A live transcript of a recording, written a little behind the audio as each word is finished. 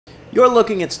You're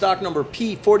looking at stock number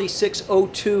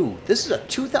P4602. This is a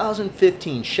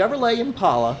 2015 Chevrolet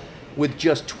Impala with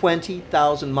just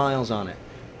 20,000 miles on it.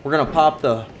 We're going to pop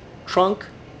the trunk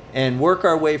and work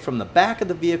our way from the back of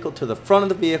the vehicle to the front of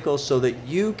the vehicle so that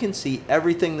you can see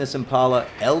everything this Impala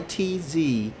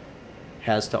LTZ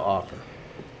has to offer.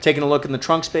 Taking a look in the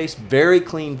trunk space, very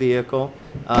clean vehicle.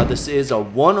 This is a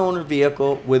one-owner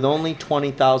vehicle with only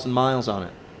 20,000 miles on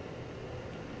it.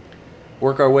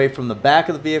 Work our way from the back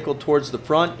of the vehicle towards the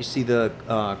front. You see the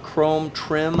chrome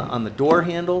trim on the door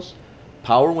handles,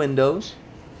 power windows,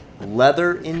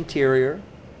 leather interior.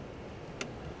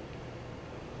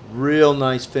 Real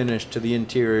nice finish to the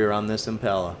interior on this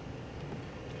Impala.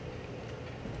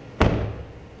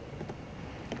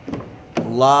 A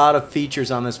lot of features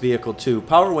on this vehicle too.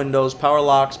 Power windows, power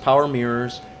locks, power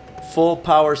mirrors, full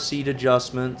power seat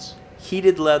adjustments,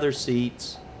 heated leather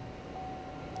seats.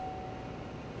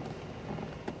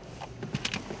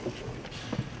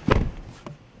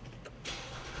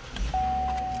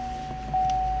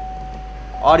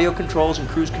 Audio controls and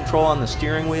cruise control on the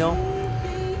steering wheel.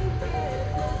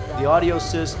 The audio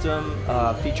system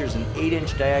features an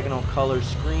 8-inch diagonal color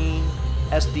screen,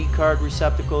 SD card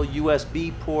receptacle,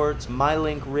 USB ports,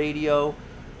 MyLink radio.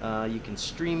 You can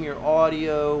stream your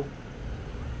audio.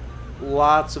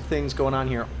 Lots of things going on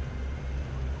here.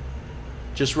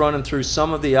 Just running through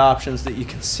some of the options that you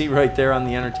can see right there on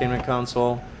the entertainment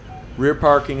console. Rear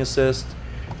parking assist.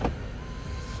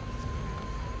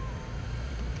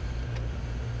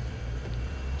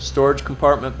 Storage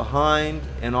compartment behind,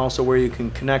 and also where you can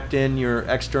connect in your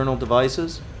external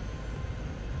devices.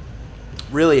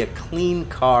 Really a clean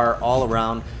car all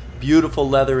around. Beautiful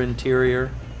leather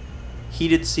interior,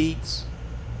 heated seats.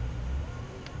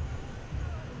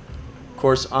 Of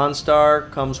course,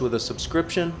 OnStar comes with a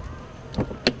subscription.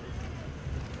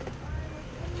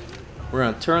 We're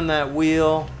going to turn that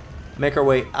wheel, make our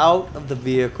way out of the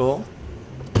vehicle,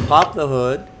 pop the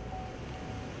hood.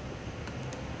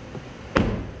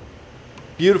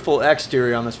 Beautiful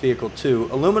exterior on this vehicle too.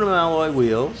 Aluminum alloy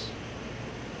wheels.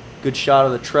 Good shot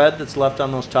of the tread that's left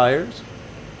on those tires.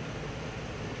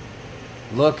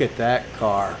 Look at that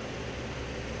car.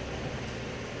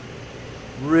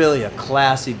 Really a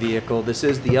classy vehicle. This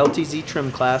is the LTZ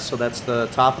trim class, so that's the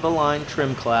top of the line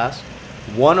trim class.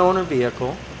 One owner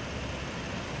vehicle.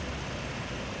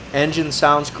 Engine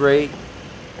sounds great.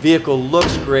 Vehicle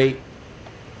looks great.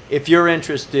 If you're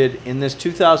interested in this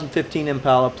 2015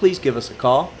 Impala, please give us a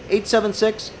call,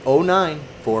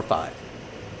 876-0945.